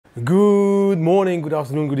Good morning, good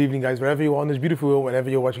afternoon, good evening guys, wherever you are on this beautiful world, whenever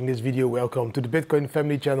you're watching this video, welcome to the Bitcoin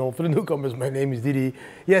family channel. For the newcomers, my name is Didi.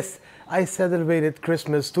 Yes, I celebrated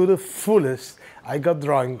Christmas to the fullest. I got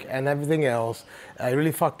drunk and everything else. I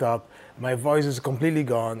really fucked up. My voice is completely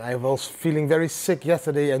gone. I was feeling very sick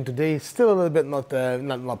yesterday and today still a little bit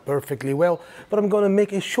not perfectly well. But I'm gonna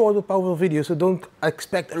make a short but powerful video, so don't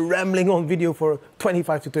expect a rambling on video for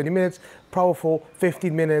 25 to 30 minutes. Powerful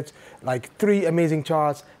 15 minutes, like 3 amazing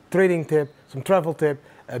charts, trading tip, some travel tip,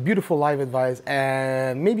 a beautiful live advice,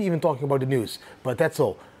 and maybe even talking about the news. But that's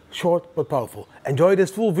all. Short but powerful. Enjoy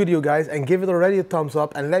this full video guys and give it already a thumbs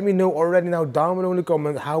up and let me know already now down below in the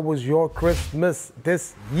comment how was your Christmas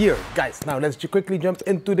this year. Guys, now let's quickly jump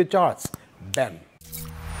into the charts. Bam.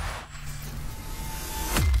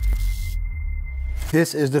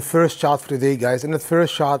 This is the first chart for today guys, and the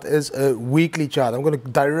first chart is a weekly chart. I'm going to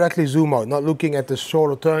directly zoom out, not looking at the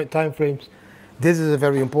shorter time frames. This is a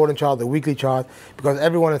very important chart, the weekly chart, because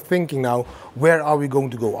everyone is thinking now, where are we going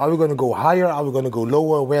to go? Are we going to go higher? Are we going to go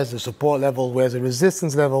lower? Where's the support level? Where's the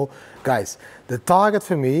resistance level? Guys, the target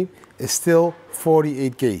for me is still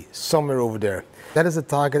 48K, somewhere over there. That is the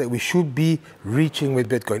target that we should be reaching with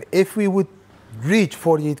Bitcoin. If we would reach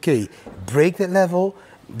 48K, break that level,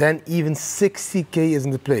 then even 60K is in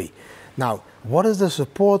the play. Now, what is the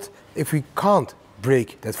support if we can't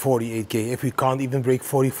break that 48K, if we can't even break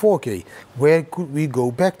 44K? Where could we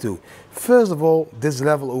go back to? First of all, this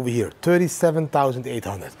level over here,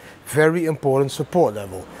 37,800. Very important support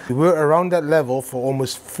level. We were around that level for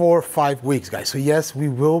almost 4 or 5 weeks, guys. So yes, we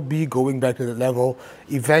will be going back to that level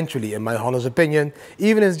eventually, in my honest opinion.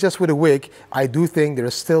 Even if it's just with a wick, I do think there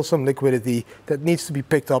is still some liquidity that needs to be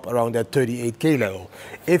picked up around that 38K level.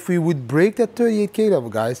 If we would break that 38K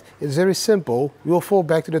level, guys, it's very simple. We will fall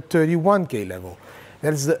back to the 31K level.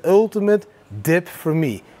 That is the ultimate dip for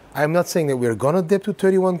me. I'm not saying that we're gonna dip to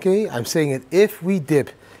 31K. I'm saying that if we dip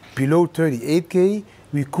below 38K,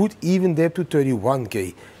 we could even dip to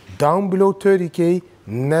 31K. Down below 30K,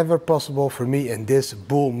 never possible for me in this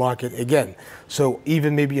bull market again. So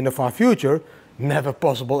even maybe in the far future, never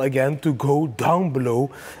possible again to go down below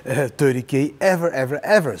 30K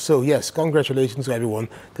ever. So yes, congratulations to everyone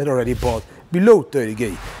that already bought below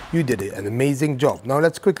 30K. You did an amazing job. Now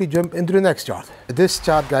let's quickly jump into the next chart. This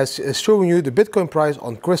chart, guys, is showing you the Bitcoin price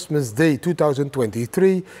on Christmas Day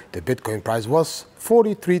 2023. The Bitcoin price was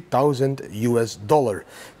 43,000 US dollar.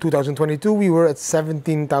 2022 we were at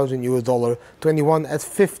 17,000 US dollar, 21 at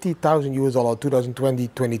 50,000 US dollar, 2020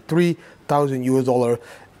 23,000 US dollar.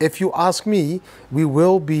 If you ask me, we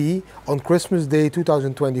will be on Christmas Day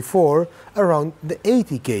 2024 around the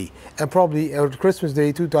 80K, and probably on Christmas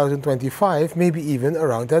Day 2025 maybe even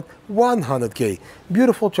around that 100K.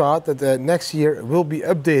 Beautiful chart that next year will be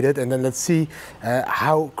updated, and then let's see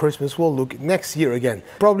how Christmas will look next year again.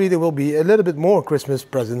 Probably there will be a little bit more Christmas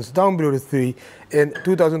presents down below the 3 in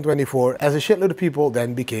 2024 as a shitload of people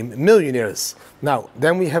then became millionaires. Now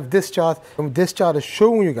then we have this chart, and this chart is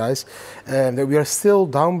showing you guys that we are still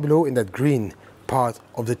down below in that green part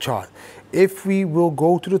of the chart. If we will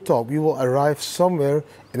go to the top, we will arrive somewhere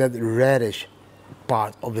in that reddish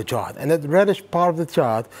part of the chart, and that reddish part of the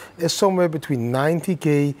chart is somewhere between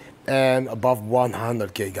 90K and above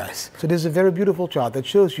 100K, guys. So this is a very beautiful chart that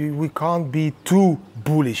shows you we can't be too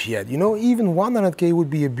bullish yet. You know, even 100K would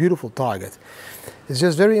be a beautiful target. It's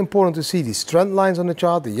just very important to see these trend lines on the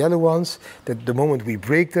chart, the yellow ones, that the moment we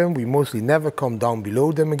break them, we mostly never come down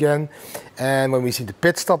below them again. And when we see the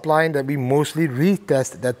pit stop line, that we mostly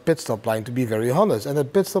retest that pit stop line, to be very honest. And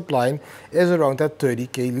that pit stop line is around that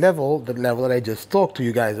 30K level, that level that I just talked to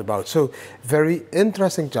you guys about. So very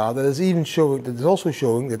interesting chart that is even showing, that is also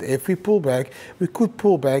showing that if we pull back, we could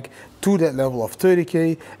pull back to that level of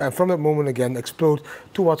 30K, and from that moment again explode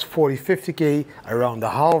towards 40-50K around the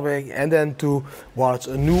halving, and then towards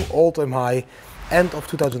a new all-time high end of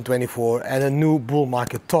 2024 and a new bull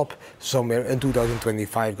market top somewhere in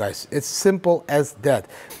 2025, guys. It's simple as that.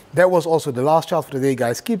 That was also the last chart for the day,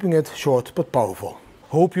 guys, keeping it short but powerful.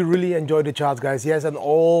 Hope you really enjoyed the charts, guys. Yes, and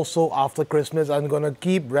also after Christmas I'm gonna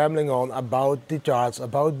keep rambling on about the charts,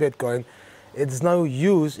 about Bitcoin. It's no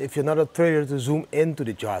use if you're not a trader to zoom into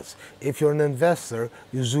the charts. If you're an investor,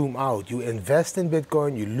 you zoom out. You invest in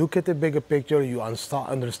Bitcoin, you look at the bigger picture, you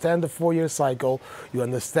understand the 4-year cycle, you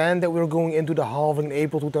understand that we're going into the halving in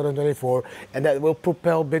April 2024, and that will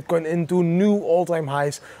propel Bitcoin into new all-time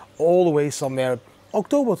highs all the way somewhere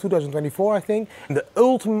October 2024, I think, and the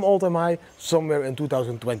ultimate all-time high somewhere in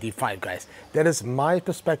 2025, guys. That is my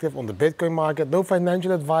perspective on the Bitcoin market. No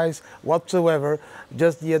financial advice whatsoever,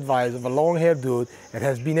 just the advice of a long-haired dude that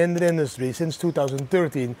has been in the industry since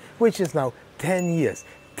 2013, which is now 10 years.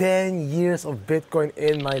 10 years of Bitcoin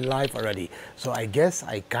in my life already. So I guess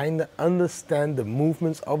I kind of understand the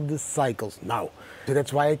movements of the cycles now. So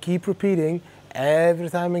that's why I keep repeating every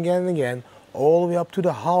time again and again, all the way up to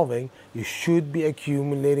the halving, you should be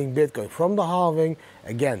accumulating Bitcoin. From the halving,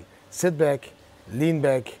 again, sit back, lean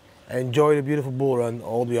back, enjoy the beautiful bull run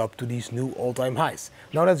all the way up to these new all-time highs.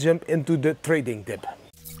 Now let's jump into the trading tip.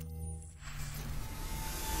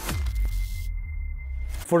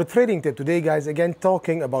 For the trading tip today, guys, again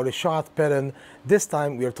talking about a chart pattern. This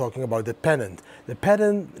time we are talking about the pennant. The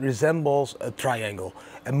pennant resembles a triangle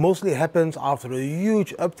and mostly happens after a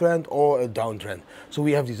huge uptrend or a downtrend. So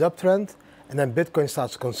we have this uptrend and then Bitcoin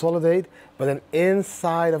starts to consolidate, but then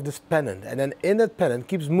inside of this pennant, and then in that pennant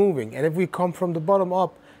keeps moving. And if we come from the bottom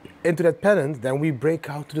up into that pennant, then we break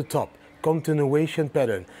out to the top. Continuation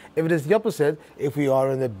pattern. If it is the opposite, if we are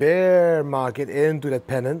in the bear market into that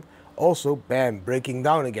pennant, also, bam, breaking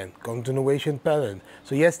down again, continuation pattern.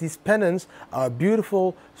 So yes, these pennants are a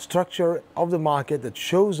beautiful structure of the market that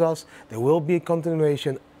shows us there will be a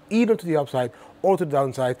continuation either to the upside or to the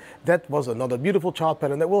downside. That was another beautiful chart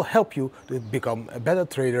pattern that will help you to become a better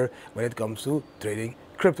trader when it comes to trading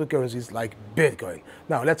cryptocurrencies like Bitcoin.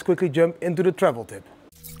 Now, let's quickly jump into the travel tip.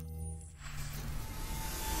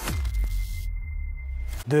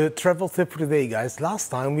 The travel tip for today, guys. Last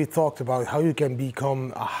time we talked about how you can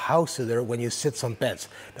become a house sitter when you sit some pets.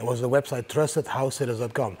 That was the website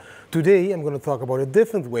trustedhousesitters.com. Today I'm going to talk about a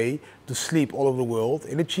different way to sleep all over the world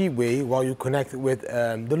in a cheap way while you connect with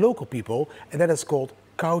the local people, and that is called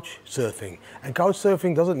couch surfing. And couch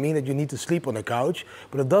surfing doesn't mean that you need to sleep on a couch,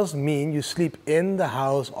 but it does mean you sleep in the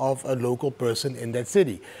house of a local person in that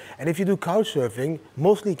city. And if you do couch surfing,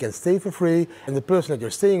 mostly you can stay for free, and the person that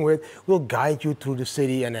you're staying with will guide you through the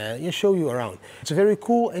city and show you around. It's a very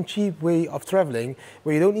cool and cheap way of traveling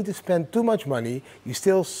where you don't need to spend too much money. You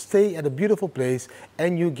still stay at a beautiful place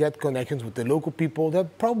and you get connections with the local people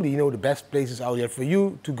that probably know the best places out there for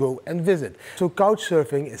you to go and visit. So couch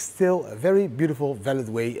surfing is still a very beautiful, valid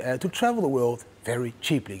way to travel the world very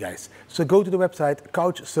cheaply, guys. So go to the website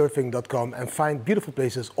couchsurfing.com and find beautiful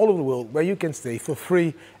places all over the world where you can stay for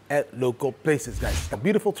free at local places, guys. A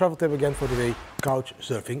beautiful travel tip again for today,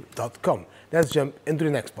 couchsurfing.com. Let's jump into the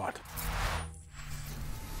next part.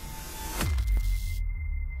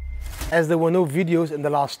 As there were no videos in the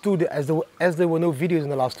last 2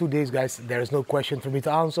 days, guys, there is no question for me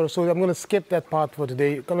to answer. So I'm going to skip that part for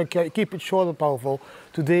today. I'm going to keep it short and powerful.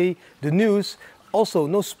 Today, the news. Also,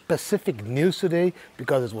 no specific news today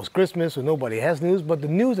because it was Christmas, so nobody has news. But the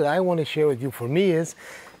news that I want to share with you for me is,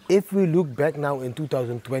 if we look back now in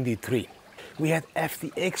 2023, we had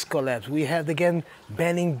FTX collapse. We had again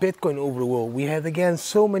banning Bitcoin over the world. We had again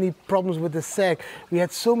so many problems with the SEC. We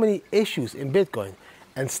had so many issues in Bitcoin.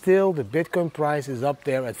 And still the Bitcoin price is up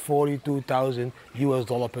there at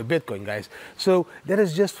 $42,000 per Bitcoin, guys. So that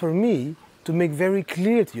is just for me to make very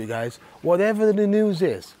clear to you guys, whatever the news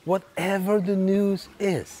is,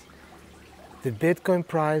 the Bitcoin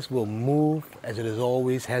price will move as it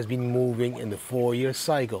always has been moving in the 4-year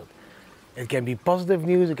cycle. It can be positive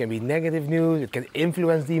news, it can be negative news, it can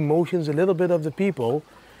influence the emotions a little bit of the people,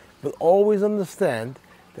 but always understand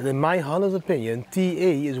that in my honest opinion, TA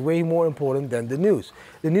is way more important than the news.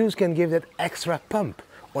 The news can give that extra pump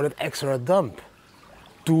or that extra dump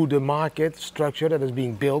to the market structure that is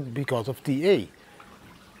being built because of TA.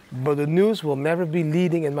 But the news will never be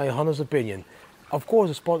leading in my honest opinion. Of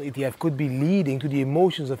course, the spot ETF could be leading to the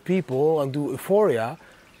emotions of people and to euphoria,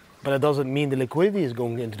 but it doesn't mean the liquidity is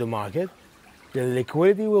going into the market. The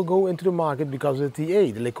liquidity will go into the market because of the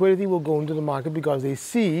TA. The liquidity will go into the market because they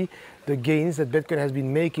see the gains that Bitcoin has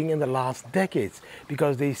been making in the last decades.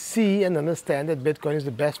 Because they see and understand that Bitcoin is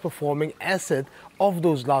the best performing asset of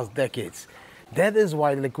those last decades. That is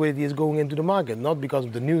why the liquidity is going into the market, not because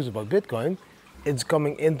of the news about Bitcoin. It's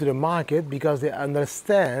coming into the market because they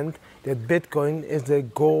understand that Bitcoin is the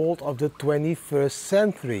gold of the 21st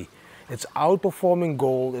century. It's outperforming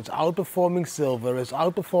gold, it's outperforming silver, it's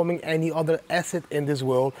outperforming any other asset in this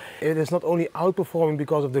world. It is not only outperforming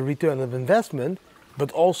because of the return of investment,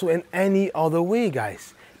 but also in any other way,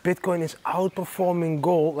 guys. Bitcoin is outperforming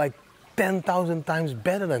gold like 10,000 times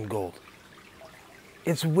better than gold.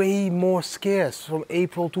 It's way more scarce from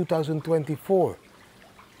April 2024.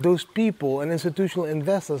 Those people and institutional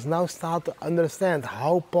investors now start to understand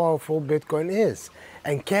how powerful Bitcoin is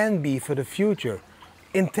and can be for the future.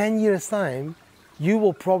 In 10 years' time, you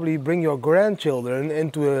will probably bring your grandchildren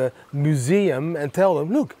into a museum and tell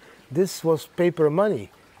them, look, this was paper money.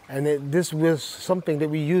 And this was something that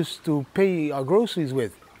we used to pay our groceries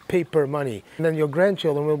with, paper money. And then your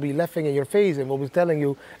grandchildren will be laughing in your face and will be telling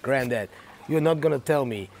you, Granddad, you're not going to tell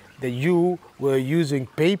me that you were using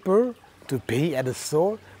paper to pay at a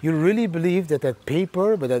store? You really believe that that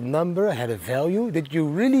paper with that number had a value? Did you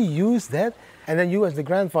really use that? And then you as the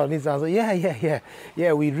grandfather needs to answer,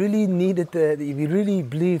 yeah, we really needed, we really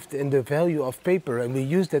believed in the value of paper and we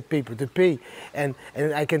used that paper to pay. And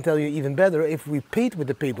I can tell you even better, if we paid with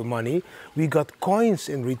the paper money, we got coins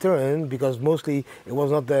in return, because mostly it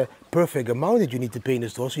was not the perfect amount that you need to pay in the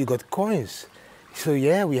store, so you got coins. So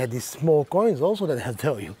yeah, we had these small coins also that had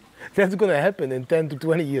value. That's going to happen in 10 to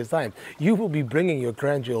 20 years time. You will be bringing your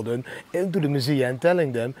grandchildren into the museum and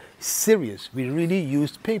telling them, serious, we really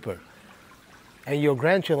used paper. And your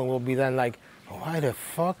grandchildren will be then like, why the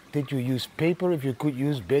fuck did you use paper if you could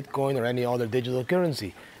use Bitcoin or any other digital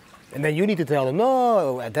currency? And then you need to tell them,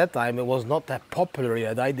 no, at that time it was not that popular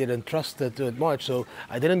yet. I didn't trust it too much, so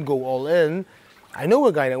I didn't go all in. I know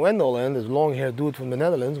a guy that went all in, this long-haired dude from the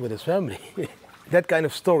Netherlands with his family. That kind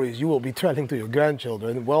of stories you will be telling to your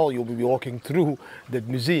grandchildren while you'll be walking through the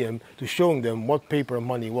museum to showing them what paper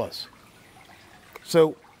money was.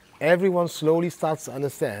 So everyone slowly starts to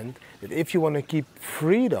understand that if you want to keep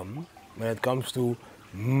freedom when it comes to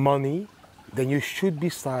money, then you should be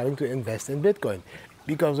starting to invest in Bitcoin.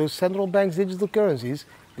 Because those central banks' digital currencies,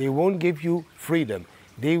 they won't give you freedom.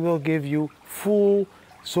 They will give you full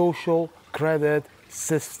social credit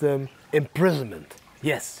system imprisonment.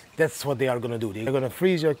 Yes, that's what they are going to do. They're going to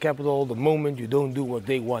freeze your capital the moment you don't do what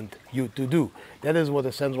they want you to do. That is what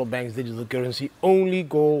the central bank's digital currency only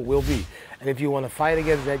goal will be. And if you want to fight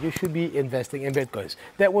against that, you should be investing in Bitcoins.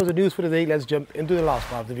 That was the news for today. Let's jump into the last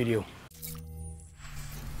part of the video.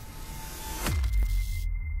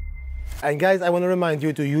 And guys, I want to remind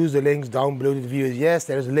you to use the links down below the video. Yes,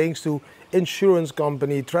 there's links to insurance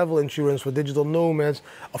company, travel insurance for digital nomads.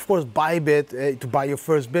 Of course, Bybit to buy your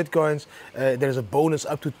first Bitcoins. There's a bonus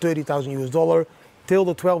up to 30,000 US dollar. Till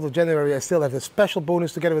the 12th of January, I still have a special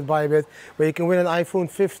bonus together with Bybit where you can win an iPhone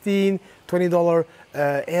 15, $20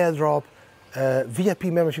 airdrop, VIP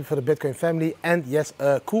membership for the Bitcoin family, and yes,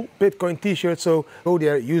 a cool Bitcoin t-shirt. So go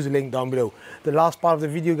there, use the link down below. The last part of the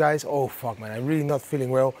video, guys, oh fuck man, I'm really not feeling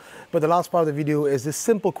well, but the last part of the video is this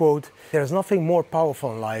simple quote: there's nothing more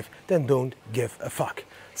powerful in life than don't give a fuck.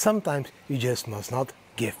 Sometimes you just must not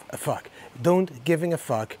give a fuck. Don't giving a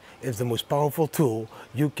fuck is the most powerful tool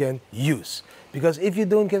you can use, because if you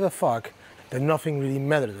don't give a fuck, then nothing really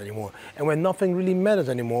matters anymore. And when nothing really matters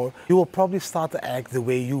anymore, you will probably start to act the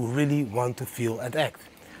way you really want to feel and act.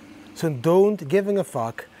 So don't giving a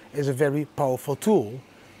fuck is a very powerful tool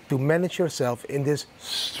to manage yourself in this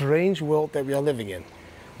strange world that we are living in.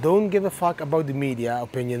 Don't give a fuck about the media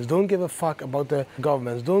opinions. Don't give a fuck about the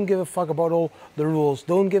governments. Don't give a fuck about all the rules.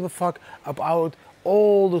 Don't give a fuck about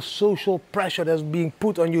all the social pressure that's being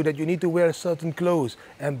put on you that you need to wear certain clothes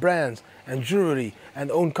and brands and jewelry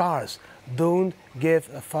and own cars. Don't give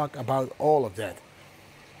a fuck about all of that.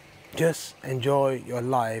 Just enjoy your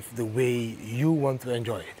life the way you want to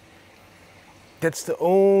enjoy it. That's the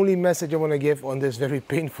only message I want to give on this very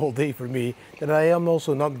painful day for me, that I am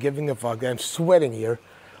also not giving a fuck. I'm sweating here.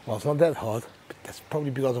 Well, it's not that hot, but that's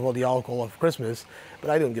probably because of all the alcohol of Christmas, but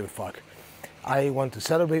I don't give a fuck. I want to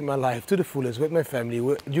celebrate my life to the fullest with my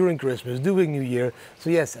family during Christmas, during New Year. So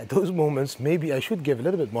yes, at those moments, maybe I should give a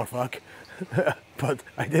little bit more fuck, but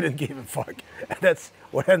I didn't give a fuck. And that's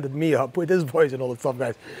what ended me up with this voice and all that stuff,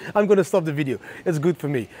 guys. I'm going to stop the video. It's good for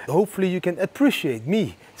me. Hopefully you can appreciate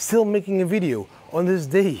me still making a video on this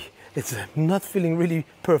day. It's not feeling really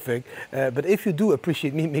perfect, but if you do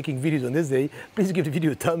appreciate me making videos on this day, please give the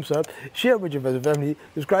video a thumbs up, share it with your friends and family,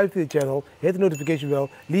 subscribe to the channel, hit the notification bell,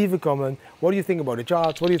 leave a comment. What do you think about the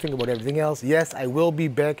charts? What do you think about everything else? Yes, I will be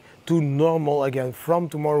back to normal again from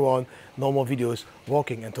tomorrow on. Normal videos,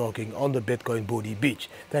 walking and talking on the Bitcoin Booty Beach.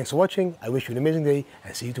 Thanks for watching. I wish you an amazing day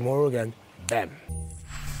and see you tomorrow again. Bam.